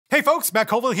Hey folks, Matt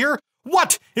Colville here.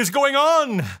 What is going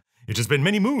on? It has been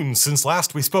many moons since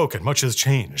last we spoke and much has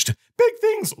changed. Big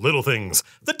things, little things.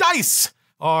 The dice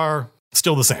are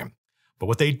still the same, but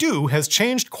what they do has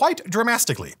changed quite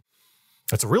dramatically.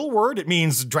 That's a real word. It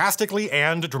means drastically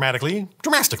and dramatically.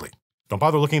 Dramatically. Don't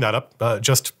bother looking that up.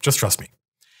 Just trust me.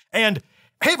 And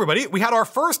hey everybody, we had our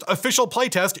first official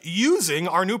playtest using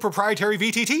our new proprietary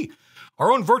VTT,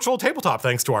 our own virtual tabletop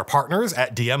thanks to our partners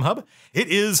at DM Hub. It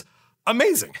is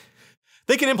amazing.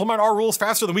 They can implement our rules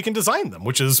faster than we can design them,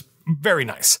 which is very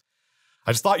nice.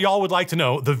 I just thought y'all would like to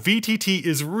know the VTT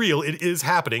is real. It is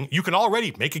happening. You can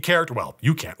already make a character. Well,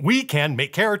 you can't. We can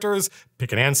make characters,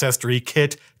 pick an ancestry,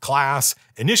 kit, class,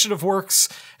 initiative works,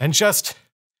 and just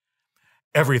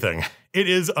everything. It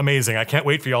is amazing. I can't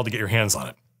wait for y'all to get your hands on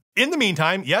it. In the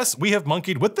meantime, yes, we have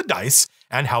monkeyed with the dice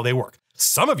and how they work.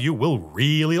 Some of you will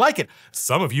really like it.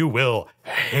 Some of you will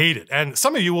hate it. And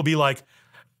some of you will be like,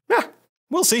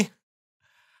 we'll see.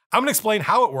 I'm going to explain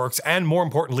how it works and, more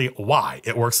importantly, why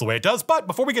it works the way it does. But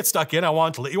before we get stuck in, I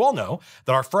want to let you all know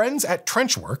that our friends at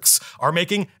Trenchworks are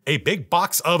making a big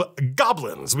box of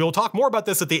goblins. We will talk more about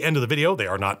this at the end of the video. They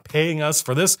are not paying us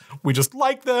for this. We just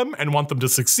like them and want them to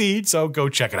succeed, so go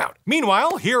check it out.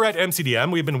 Meanwhile, here at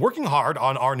MCDM, we've been working hard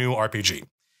on our new RPG.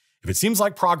 If it seems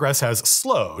like progress has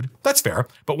slowed, that's fair.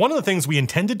 But one of the things we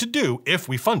intended to do if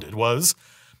we funded was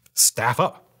staff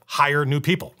up, hire new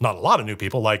people. Not a lot of new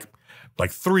people, like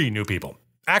 3 new people.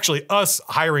 Actually, us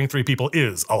hiring 3 people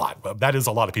is a lot. That is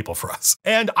a lot of people for us.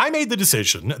 And I made the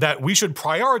decision that we should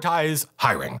prioritize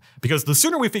hiring, because the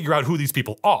sooner we figure out who these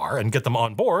people are and get them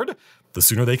on board, the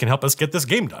sooner they can help us get this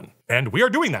game done. And we are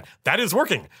doing that. That is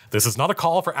working. This is not a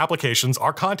call for applications.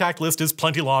 Our contact list is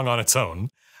plenty long on its own.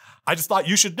 I just thought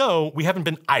you should know we haven't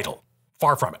been idle.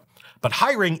 Far from it. But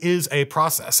hiring is a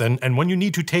process, and one you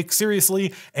need to take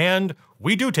seriously, and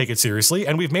we do take it seriously,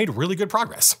 and we've made really good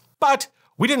progress. But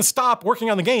we didn't stop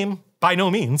working on the game, by no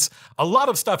means. A lot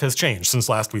of stuff has changed since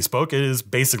last we spoke. It is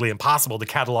basically impossible to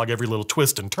catalog every little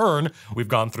twist and turn we've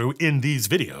gone through in these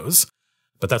videos.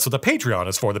 But that's what the Patreon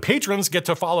is for. The patrons get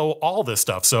to follow all this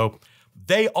stuff, so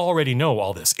they already know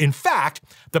all this. In fact,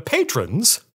 the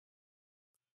patrons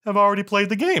have already played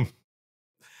the game.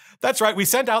 That's right, we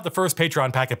sent out the first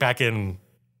Patreon packet back in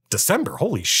December.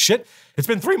 Holy shit, it's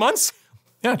been 3 months?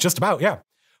 Yeah, just about, yeah.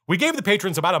 We gave the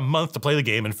patrons about a month to play the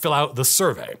game and fill out the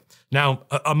survey. Now,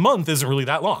 a month isn't really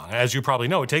that long. As you probably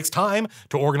know, it takes time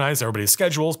to organize everybody's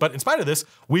schedules, but in spite of this,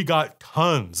 we got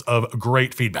tons of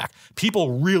great feedback.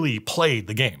 People really played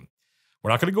the game. We're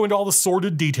not going to go into all the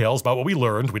sordid details about what we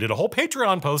learned. We did a whole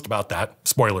Patreon post about that.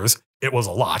 Spoilers, it was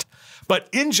a lot. But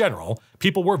in general,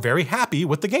 people were very happy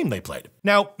with the game they played.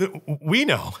 Now, we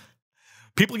know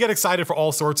people get excited for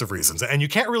all sorts of reasons, and you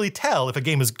can't really tell if a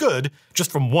game is good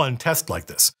just from one test like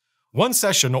this. One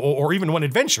session or even one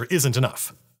adventure isn't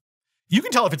enough. You can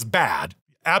tell if it's bad,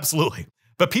 absolutely,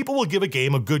 but people will give a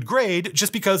game a good grade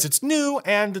just because it's new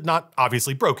and not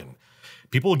obviously broken.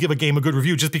 People will give a game a good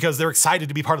review just because they're excited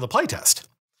to be part of the playtest.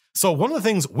 So one of the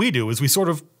things we do is we sort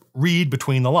of read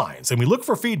between the lines, and we look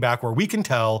for feedback where we can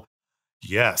tell,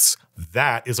 yes,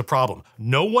 that is a problem.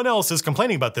 No one else is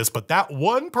complaining about this, but that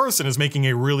one person is making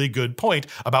a really good point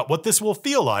about what this will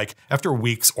feel like after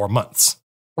weeks or months.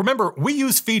 Remember, we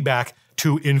use feedback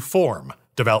to inform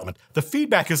development. The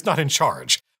feedback is not in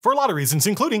charge, for a lot of reasons,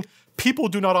 including people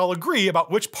do not all agree about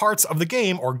which parts of the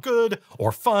game are good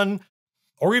or fun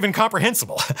or even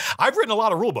comprehensible. I've written a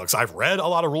lot of rulebooks. I've read a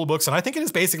lot of rulebooks, and I think it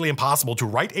is basically impossible to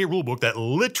write a rulebook that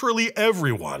literally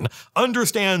everyone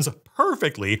understands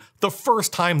perfectly the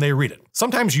first time they read it.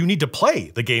 Sometimes you need to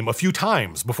play the game a few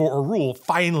times before a rule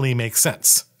finally makes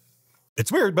sense.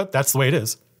 It's weird, but that's the way it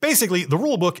is. Basically, the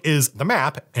rulebook is the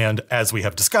map, and as we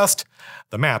have discussed,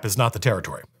 the map is not the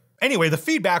territory. Anyway, the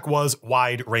feedback was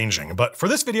wide-ranging, but for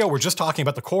this video, we're just talking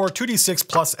about the core 2d6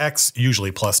 plus X,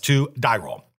 usually plus 2, die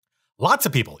roll. Lots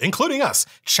of people, including us,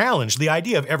 challenged the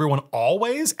idea of everyone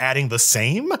always adding the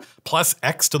same plus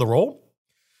X to the roll.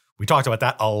 We talked about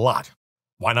that a lot.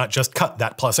 Why not just cut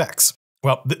that plus X?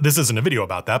 Well, this isn't a video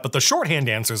about that, but the shorthand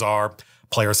answers are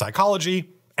player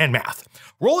psychology and math.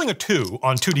 Rolling a 2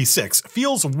 on 2d6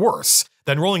 feels worse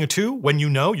than rolling a 2 when you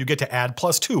know you get to add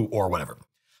plus 2 or whatever.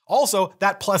 Also,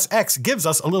 that plus X gives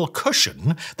us a little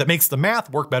cushion that makes the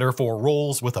math work better for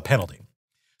rolls with a penalty.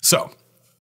 So,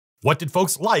 what did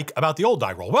folks like about the old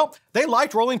die roll? Well, they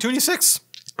liked rolling 2d6.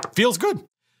 Feels good.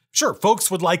 Sure, folks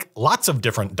would like lots of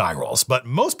different die rolls, but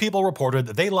most people reported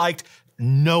that they liked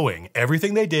knowing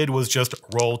everything they did was just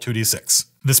roll 2d6.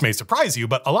 This may surprise you,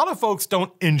 but a lot of folks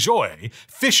don't enjoy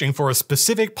fishing for a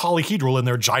specific polyhedral in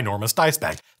their ginormous dice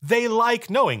bag. They like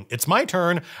knowing it's my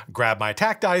turn, grab my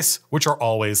attack dice, which are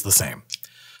always the same.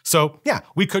 So yeah,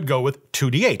 we could go with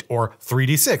 2d8 or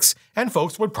 3d6, and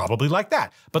folks would probably like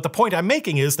that. But the point I'm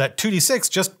making is that 2d6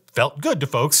 just felt good to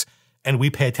folks, and we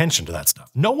pay attention to that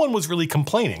stuff. No one was really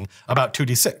complaining about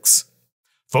 2d6.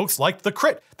 Folks liked the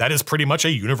crit. That is pretty much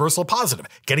a universal positive.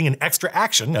 Getting an extra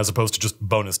action, as opposed to just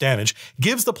bonus damage,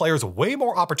 gives the players way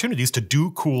more opportunities to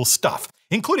do cool stuff,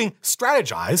 including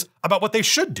strategize about what they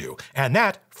should do, and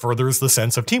that furthers the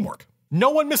sense of teamwork. No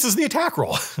one misses the attack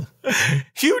roll.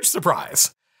 Huge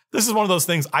surprise. This is one of those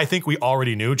things I think we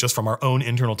already knew just from our own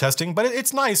internal testing, but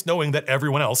it's nice knowing that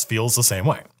everyone else feels the same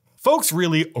way. Folks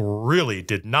really, really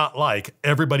did not like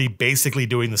everybody basically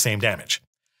doing the same damage.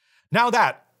 Now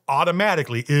that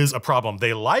automatically is a problem.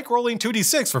 They like rolling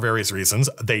 2d6 for various reasons.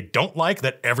 They don't like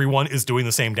that everyone is doing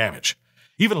the same damage.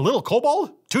 Even a little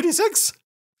kobold? 2d6?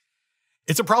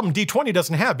 It's a problem d20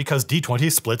 doesn't have because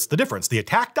d20 splits the difference. The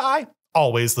attack die,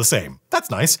 always the same. That's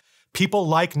nice. People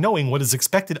like knowing what is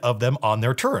expected of them on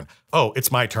their turn. Oh,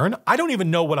 it's my turn. I don't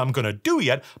even know what I'm going to do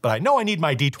yet, but I know I need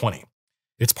my d20.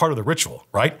 It's part of the ritual,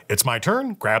 right? It's my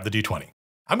turn, grab the d20.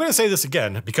 I'm going to say this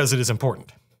again because it is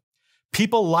important.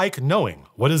 People like knowing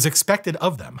what is expected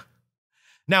of them.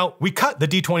 Now, we cut the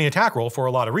d20 attack roll for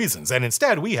a lot of reasons, and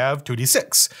instead we have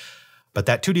 2d6. But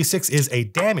that 2d6 is a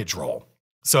damage roll.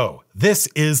 So this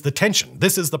is the tension.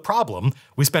 This is the problem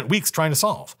we spent weeks trying to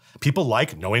solve. People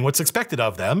like knowing what's expected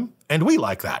of them, and we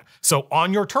like that. So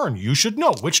on your turn, you should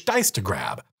know which dice to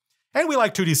grab. And we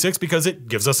like 2d6 because it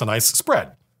gives us a nice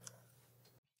spread.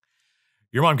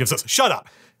 Your mom gives us, shut up.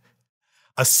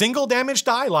 A single damage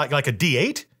die, like a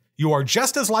d8, you are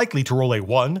just as likely to roll a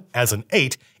 1 as an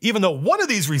 8, even though one of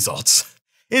these results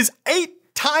is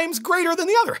 8 times greater than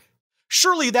the other.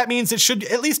 Surely that means it should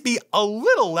at least be a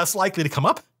little less likely to come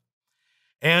up.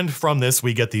 And from this,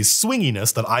 we get the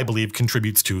swinginess that I believe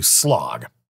contributes to slog.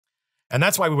 And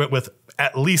that's why we went with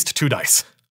at least 2 dice.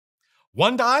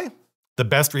 1 die, the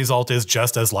best result is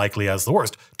just as likely as the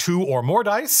worst. 2 or more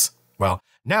dice, well,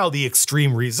 now the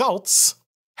extreme results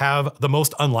have the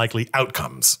most unlikely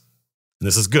outcomes. And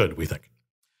this is good, we think.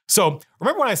 So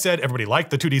remember when I said everybody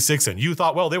liked the 2d6 and you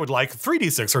thought, well, they would like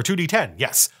 3d6 or 2d10.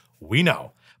 Yes, we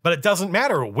know. But it doesn't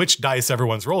matter which dice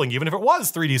everyone's rolling, even if it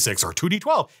was 3d6 or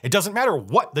 2d12. It doesn't matter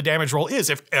what the damage roll is.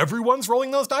 If everyone's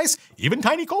rolling those dice, even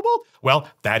Tiny Kobold, well,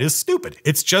 that is stupid.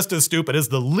 It's just as stupid as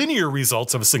the linear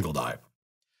results of a single die.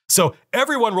 So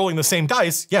everyone rolling the same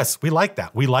dice, yes, we like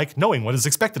that. We like knowing what is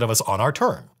expected of us on our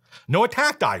turn. No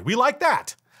attack die, we like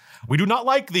that. We do not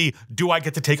like the do I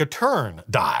get to take a turn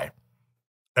die.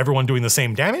 Everyone doing the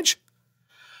same damage?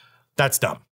 That's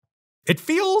dumb. It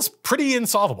feels pretty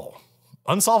insolvable.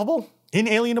 Unsolvable?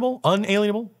 Inalienable?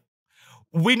 Unalienable?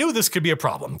 We knew this could be a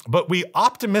problem, but we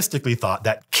optimistically thought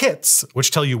that kits,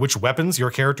 which tell you which weapons your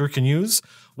character can use,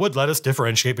 would let us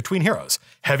differentiate between heroes.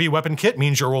 Heavy weapon kit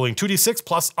means you're rolling 2d6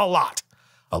 plus a lot.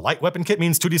 A light weapon kit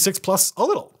means 2d6 plus a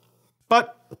little.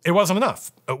 But it wasn't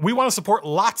enough. We want to support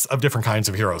lots of different kinds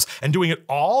of heroes, and doing it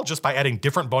all just by adding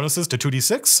different bonuses to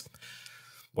 2d6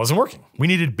 wasn't working. We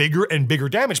needed bigger and bigger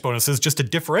damage bonuses just to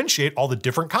differentiate all the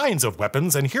different kinds of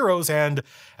weapons and heroes, and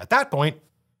at that point,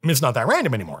 it's not that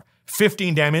random anymore.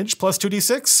 15 damage plus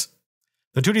 2d6?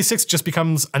 The 2d6 just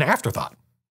becomes an afterthought.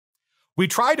 We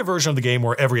tried a version of the game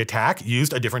where every attack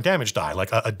used a different damage die,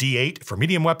 like a d8 for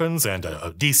medium weapons and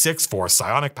a d6 for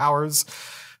psionic powers,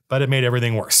 but it made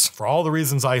everything worse. For all the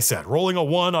reasons I said, rolling a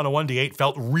 1 on a 1d8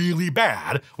 felt really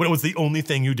bad when it was the only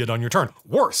thing you did on your turn.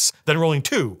 Worse than rolling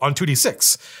 2 on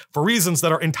 2d6, for reasons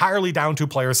that are entirely down to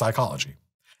player psychology.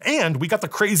 And we got the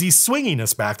crazy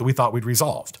swinginess back that we thought we'd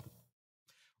resolved.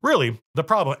 Really, the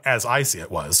problem, as I see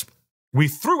it, was we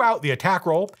threw out the attack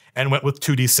roll and went with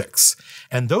 2d6.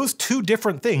 And those two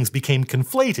different things became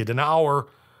conflated in our,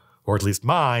 or at least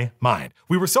my, mind.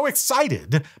 We were so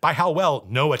excited by how well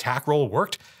no attack roll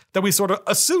worked that we sort of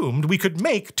assumed we could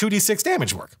make 2d6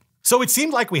 damage work. So it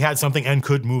seemed like we had something and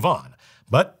could move on.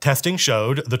 But testing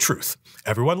showed the truth.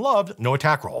 Everyone loved no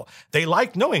attack roll. They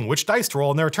liked knowing which dice to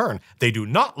roll in their turn. They do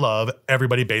not love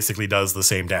everybody basically does the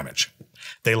same damage.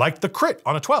 They liked the crit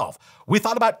on a 12. We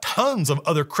thought about tons of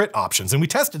other crit options, and we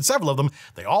tested several of them.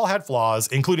 They all had flaws,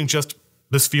 including just,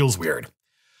 this feels weird.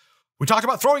 We talked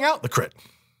about throwing out the crit,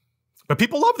 but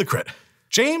people love the crit.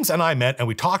 James and I met and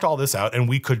we talked all this out, and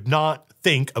we could not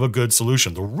think of a good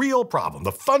solution. The real problem,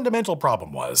 the fundamental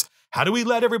problem was, how do we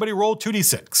let everybody roll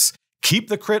 2d6, keep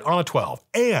the crit on a 12,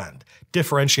 and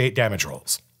differentiate damage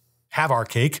rolls? Have our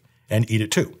cake and eat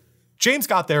it too. James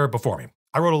got there before me.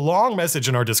 I wrote a long message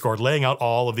in our Discord laying out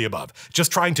all of the above,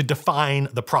 just trying to define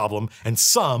the problem and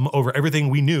sum over everything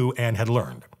we knew and had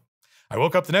learned. I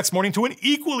woke up the next morning to an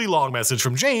equally long message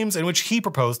from James in which he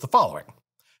proposed the following.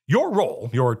 Your roll,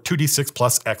 your 2d6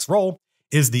 plus X roll,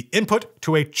 is the input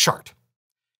to a chart,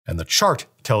 and the chart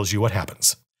tells you what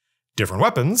happens. Different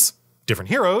weapons, different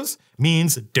heroes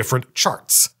means different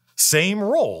charts. Same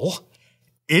role,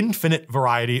 infinite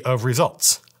variety of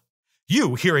results.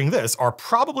 You, hearing this, are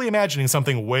probably imagining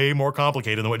something way more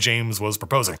complicated than what James was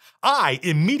proposing. I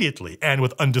immediately, and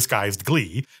with undisguised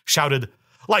glee, shouted,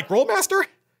 "Like Rollmaster?"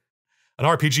 An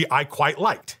RPG I quite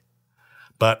liked.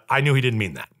 But I knew he didn't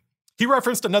mean that. He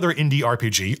referenced another indie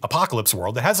RPG, Apocalypse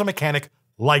World, that has a mechanic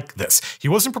like this. He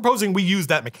wasn't proposing we use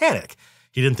that mechanic.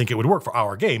 He didn't think it would work for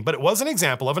our game, but it was an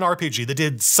example of an RPG that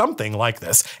did something like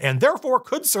this, and therefore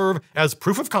could serve as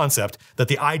proof of concept that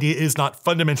the idea is not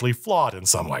fundamentally flawed in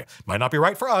some way. Might not be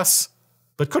right for us,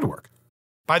 but could work.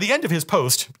 By the end of his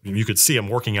post, you could see him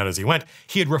working out as he went,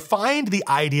 he had refined the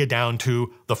idea down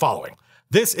to the following.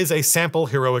 This is a sample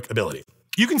heroic ability.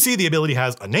 You can see the ability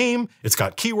has a name, it's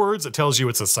got keywords, it tells you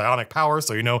it's a psionic power,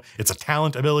 so you know it's a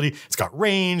talent ability, it's got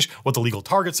range, what the legal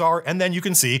targets are, and then you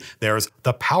can see there's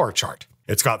the power chart.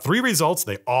 It's got 3 results,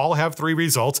 they all have 3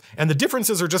 results, and the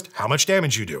differences are just how much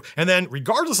damage you do. And then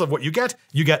regardless of what you get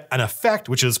an effect,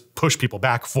 which is push people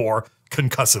back for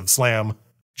concussive slam.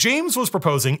 James was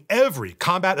proposing every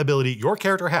combat ability your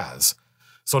character has,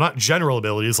 so not general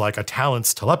abilities like a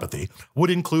talent's telepathy, would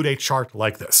include a chart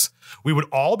like this. We would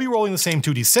all be rolling the same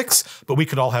 2d6, but we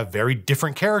could all have very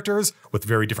different characters with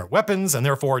very different weapons and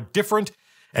therefore different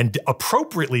and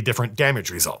appropriately different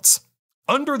damage results.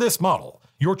 Under this model,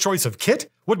 your choice of kit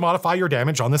would modify your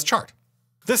damage on this chart.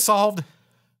 This solved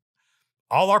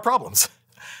all our problems.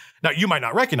 Now, you might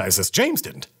not recognize this, James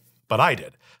didn't, but I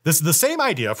did. This is the same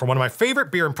idea from one of my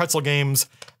favorite beer and pretzel games,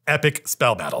 Epic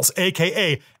Spell Battles,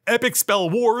 aka Epic Spell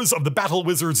Wars of the Battle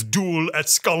Wizards Duel at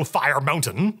Skullfire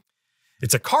Mountain.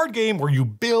 It's a card game where you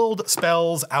build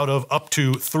spells out of up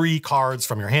to 3 cards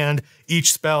from your hand.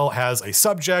 Each spell has a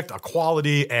subject, a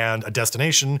quality, and a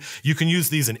destination. You can use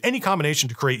these in any combination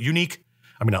to create unique,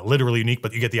 I mean, not literally unique,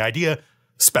 but you get the idea,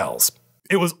 spells.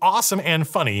 It was awesome and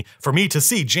funny for me to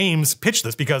see James pitch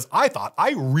this because I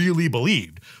really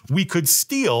believed we could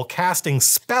steal casting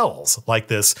spells like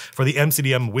this for the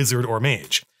MCDM wizard or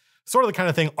mage. Sort of the kind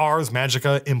of thing Ars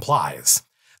Magica implies.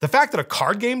 The fact that a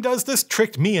card game does this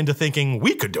tricked me into thinking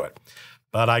we could do it,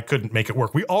 but I couldn't make it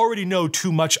work. We already know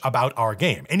too much about our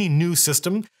game. Any new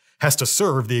system has to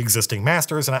serve the existing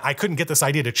masters, and I couldn't get this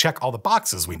idea to check all the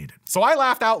boxes we needed. So I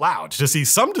laughed out loud to see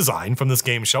some design from this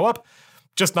game show up,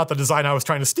 just not the design I was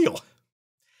trying to steal.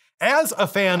 As a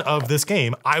fan of this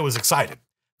game, I was excited.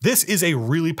 This is a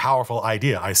really powerful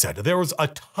idea, I said. There was a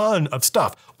ton of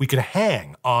stuff we could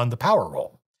hang on the power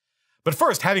roll. But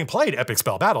first, having played Epic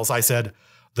Spell Battles, I said,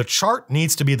 the chart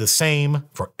needs to be the same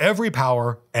for every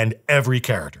power and every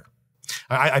character.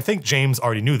 I think James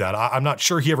already knew that. I'm not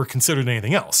sure he ever considered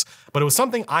anything else, but it was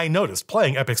something I noticed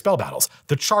playing Epic Spell Battles.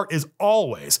 The chart is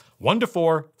always 1 to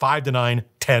 4, 5 to 9,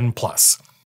 10 plus.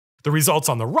 The results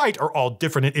on the right are all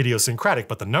different and idiosyncratic,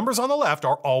 but the numbers on the left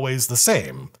are always the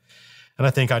same. And I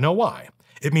think I know why.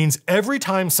 It means every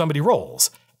time somebody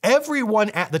rolls, everyone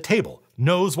at the table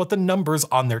knows what the numbers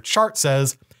on their chart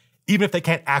says, even if they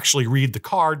can't actually read the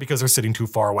card because they're sitting too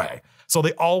far away. So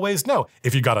they always know.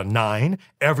 If you got a 9,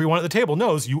 everyone at the table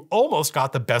knows you almost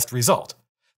got the best result.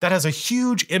 That has a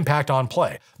huge impact on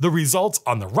play. The results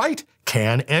on the right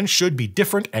can and should be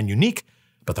different and unique,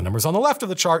 but the numbers on the left of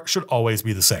the chart should always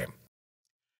be the same.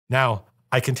 Now,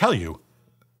 I can tell you,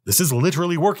 this is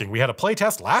literally working. We had a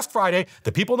playtest last Friday.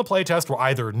 The people in the playtest were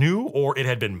either new or it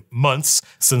had been months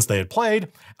since they had played.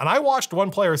 And I watched one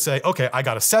player say, okay, I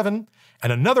got a 7.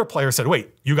 And another player said, wait,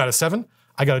 you got a 7?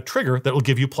 I got a trigger that will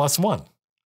give you +1.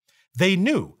 They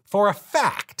knew for a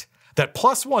fact that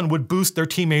 +1 would boost their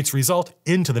teammates' result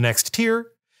into the next tier,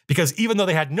 because even though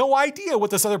they had no idea what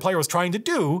this other player was trying to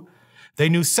do, they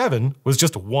knew 7 was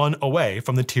just 1 away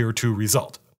from the tier 2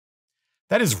 result.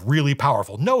 That is really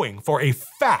powerful, knowing for a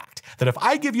fact that if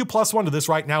I give you +1 to this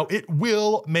right now, it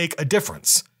will make a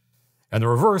difference. And the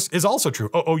reverse is also true.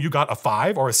 Oh, you got a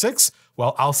 5 or a 6?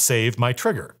 Well, I'll save my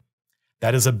trigger.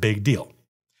 That is a big deal.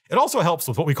 It also helps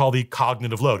with what we call the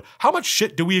cognitive load. How much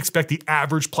shit do we expect the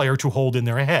average player to hold in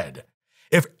their head?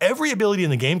 If every ability in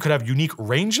the game could have unique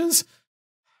ranges,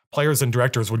 players and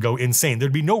directors would go insane.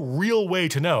 There'd be no real way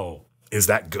to know, is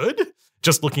that good?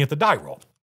 Just looking at the die roll.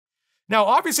 Now,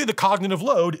 obviously the cognitive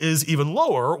load is even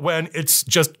lower when it's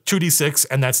just 2d6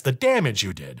 and that's the damage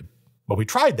you did. But we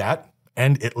tried that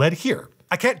and it led here.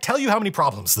 I can't tell you how many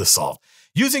problems this solved.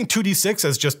 Using 2d6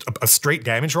 as just a straight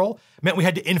damage roll meant we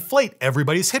had to inflate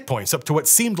everybody's hit points up to what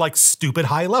seemed like stupid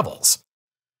high levels.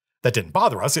 That didn't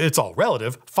bother us, it's all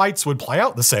relative. Fights would play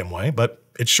out the same way, but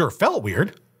it sure felt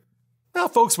weird. Now,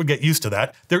 folks would get used to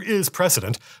that. There is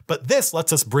precedent, but this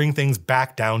lets us bring things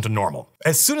back down to normal.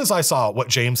 As soon as I saw what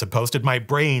James had posted, my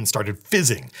brain started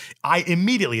fizzing. I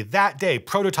immediately, that day,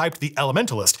 prototyped the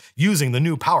Elementalist using the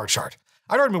new power chart.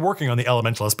 I'd already been working on the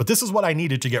Elementalist, but this is what I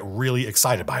needed to get really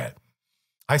excited by it.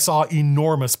 I saw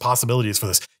enormous possibilities for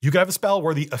this. You could have a spell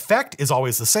where the effect is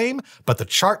always the same, but the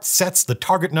chart sets the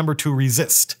target number to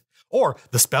resist. Or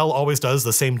the spell always does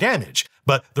the same damage,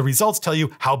 but the results tell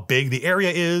you how big the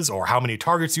area is or how many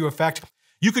targets you affect.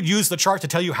 You could use the chart to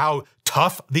tell you how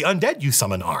tough the undead you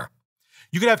summon are.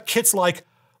 You could have kits like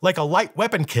a light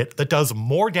weapon kit that does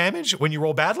more damage when you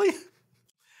roll badly.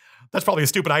 That's probably a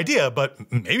stupid idea, but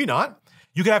maybe not.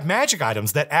 You could have magic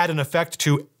items that add an effect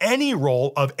to any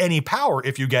roll of any power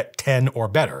if you get 10 or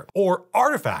better. Or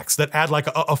artifacts that add like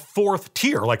a fourth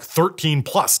tier, like 13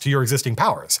 plus to your existing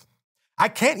powers. I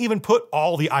can't even put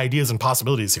all the ideas and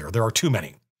possibilities here. There are too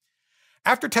many.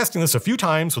 After testing this a few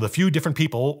times with a few different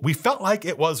people, we felt like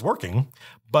it was working,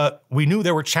 but we knew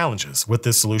there were challenges with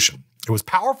this solution. It was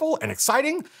powerful and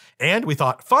exciting, and we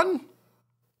thought fun,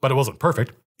 but it wasn't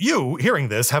perfect. You, hearing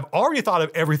this, have already thought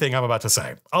of everything I'm about to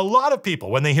say. A lot of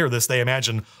people, when they hear this, they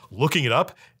imagine looking it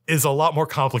up is a lot more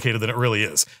complicated than it really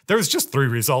is. There's just 3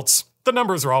 results. The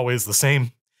numbers are always the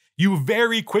same. You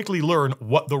very quickly learn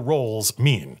what the rolls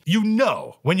mean. You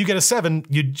know when you get a 7,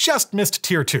 you just missed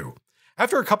tier 2.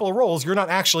 After a couple of rolls, you're not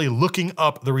actually looking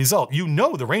up the result. You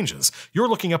know the ranges. You're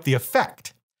looking up the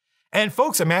effect. And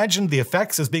folks imagined the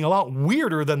effects as being a lot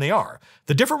weirder than they are.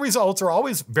 The different results are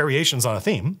always variations on a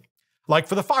theme. Like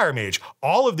for the Fire Mage,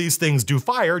 all of these things do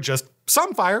fire, just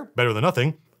some fire, better than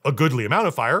nothing, a goodly amount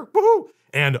of fire, woohoo,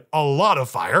 and a lot of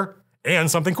fire, and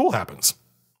something cool happens.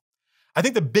 I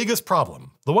think the biggest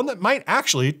problem, the one that might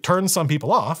actually turn some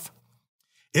people off,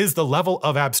 is the level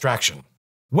of abstraction.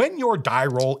 When your die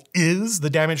roll is the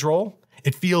damage roll,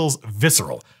 it feels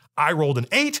visceral. I rolled an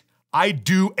 8, I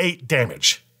do 8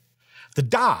 damage. The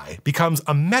die becomes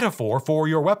a metaphor for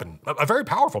your weapon, a very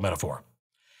powerful metaphor.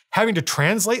 Having to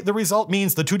translate the result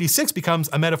means the 2d6 becomes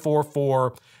a metaphor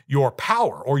for your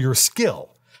power or your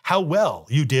skill, how well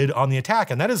you did on the attack,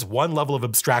 and that is one level of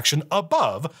abstraction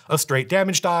above a straight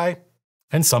damage die.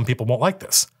 And some people won't like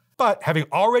this. But having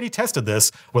already tested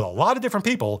this with a lot of different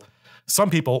people, some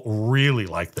people really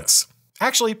like this.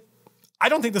 Actually, I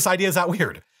don't think this idea is that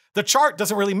weird. The chart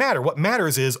doesn't really matter. What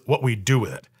matters is what we do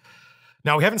with it.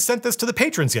 Now, we haven't sent this to the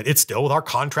patrons yet. It's still with our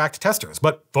contract testers,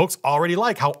 but folks already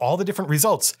like how all the different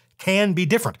results can be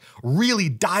different, really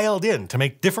dialed in to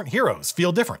make different heroes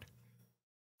feel different.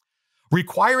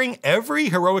 Requiring every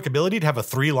heroic ability to have a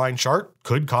 3-line chart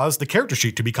could cause the character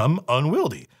sheet to become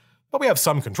unwieldy. But we have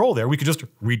some control there. We could just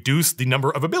reduce the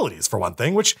number of abilities for one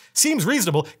thing, which seems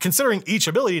reasonable considering each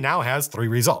ability now has 3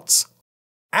 results.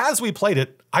 As we played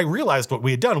it, I realized what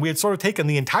we had done. We had sort of taken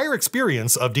the entire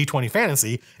experience of D20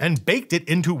 Fantasy and baked it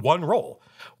into one roll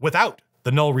without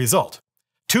the null result.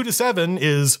 2 to 7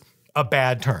 is a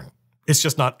bad turn. It's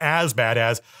just not as bad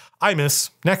as I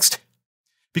miss, next.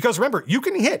 Because remember, you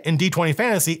can hit in D20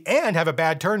 Fantasy and have a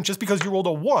bad turn just because you rolled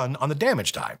a 1 on the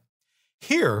damage die.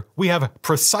 Here, we have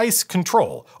precise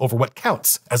control over what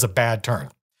counts as a bad turn.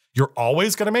 You're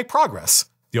always going to make progress.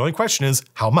 The only question is,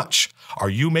 how much? Are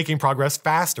you making progress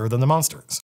faster than the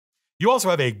monsters? You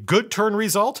also have a good turn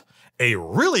result, a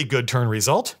really good turn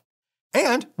result,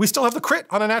 and we still have the crit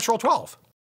on a natural 12.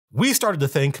 We started to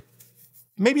think,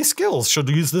 maybe skills should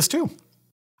use this too.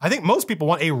 I think most people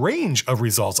want a range of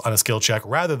results on a skill check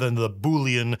rather than the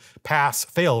Boolean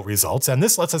pass-fail results, and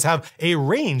this lets us have a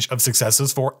range of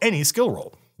successes for any skill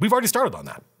roll. We've already started on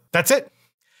that. That's it.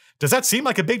 Does that seem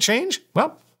like a big change?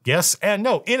 Well, yes and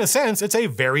no. In a sense, it's a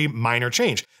very minor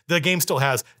change. The game still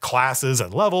has classes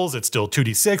and levels, it's still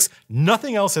 2d6,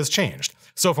 nothing else has changed.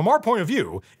 So from our point of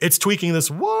view, it's tweaking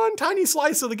this one tiny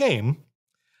slice of the game,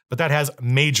 but that has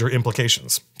major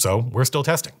implications. So we're still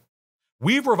testing.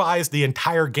 We've revised the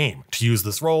entire game to use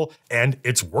this roll, and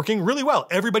it's working really well.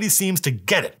 Everybody seems to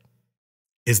get it.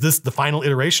 Is this the final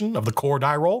iteration of the core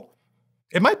die roll?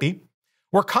 It might be.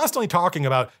 We're constantly talking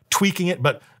about tweaking it,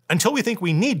 but until we think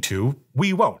we need to,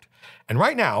 we won't. And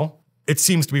right now, it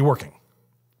seems to be working.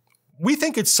 We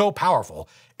think it's so powerful,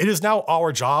 it is now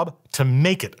our job to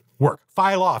make it work,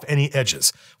 file off any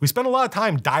edges. We spend a lot of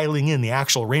time dialing in the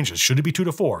actual ranges. Should it be 2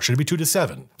 to 4? Should it be 2 to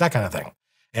 7? That kind of thing.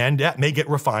 And that may get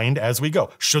refined as we go.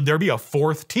 Should there be a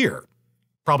 4th tier?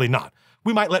 Probably not.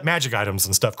 We might let magic items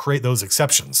and stuff create those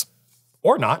exceptions.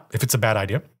 Or not, if it's a bad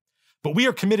idea. But we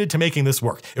are committed to making this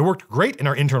work. It worked great in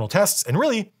our internal tests, and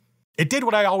really, it did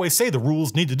what I always say the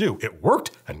rules need to do. It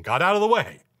worked and got out of the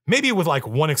way. Maybe with like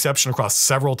one exception across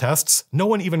several tests, no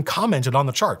one even commented on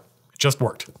the chart. It just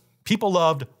worked. People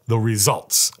loved the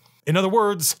results. In other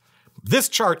words, this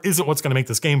chart isn't what's going to make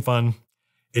this game fun.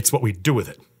 It's what we do with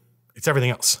it. It's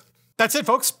everything else. That's it,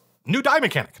 folks. New die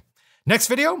mechanic. Next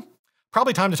video,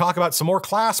 probably time to talk about some more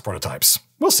class prototypes.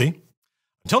 We'll see.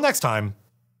 Until next time,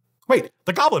 wait,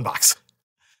 the goblin box.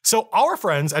 So our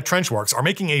friends at Trenchworks are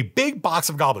making a big box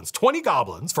of goblins, 20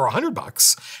 goblins for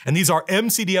 $100. And these are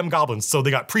MCDM goblins, so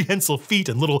they got prehensile feet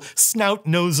and little snout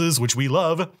noses, which we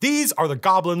love. These are the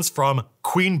goblins from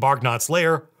Queen Bargnot's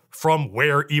Lair, from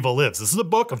Where Evil Lives. This is a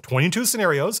book of 22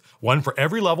 scenarios, one for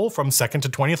every level from 2nd to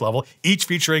 20th level, each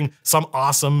featuring some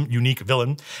awesome, unique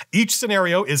villain. Each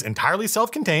scenario is entirely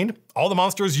self-contained. All the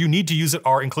monsters you need to use it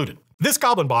are included. This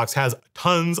goblin box has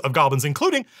tons of goblins,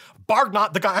 including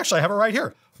Bargnot the guy. Actually, I have it right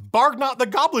here. Bargnot the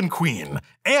Goblin Queen,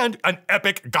 and an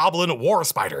epic goblin war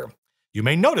spider. You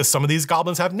may notice some of these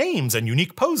goblins have names and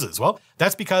unique poses. Well,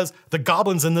 that's because the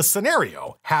goblins in this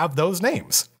scenario have those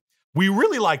names. We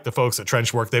really like the folks at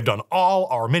Trenchwork. They've done all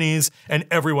our minis, and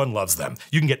everyone loves them.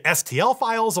 You can get STL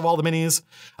files of all the minis.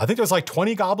 I think there's like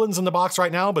 20 goblins in the box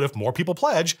right now, but if more people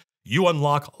pledge, you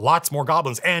unlock lots more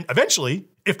goblins. And eventually,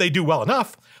 if they do well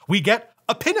enough, we get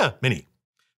a Pinna mini.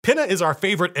 Pinna is our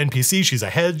favorite NPC. She's a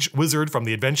hedge wizard from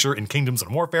the adventure in Kingdoms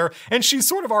and Warfare, and she's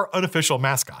sort of our unofficial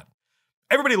mascot.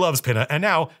 Everybody loves Pinna, and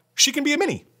now she can be a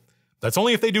mini. That's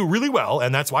only if they do really well,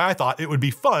 and that's why I thought it would be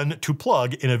fun to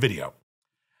plug in a video.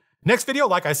 Next video,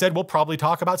 like I said, we'll probably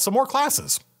talk about some more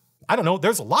classes. I don't know,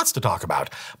 there's lots to talk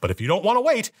about, but if you don't want to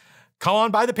wait, come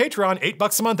on by the Patreon,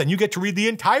 $8 a month, and you get to read the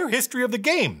entire history of the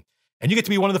game, and you get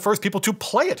to be one of the first people to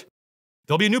play it.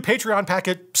 There'll be a new Patreon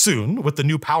packet soon with the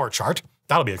new power chart.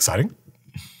 That'll be exciting.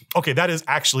 Okay, that is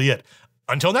actually it.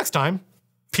 Until next time,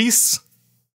 peace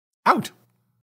out.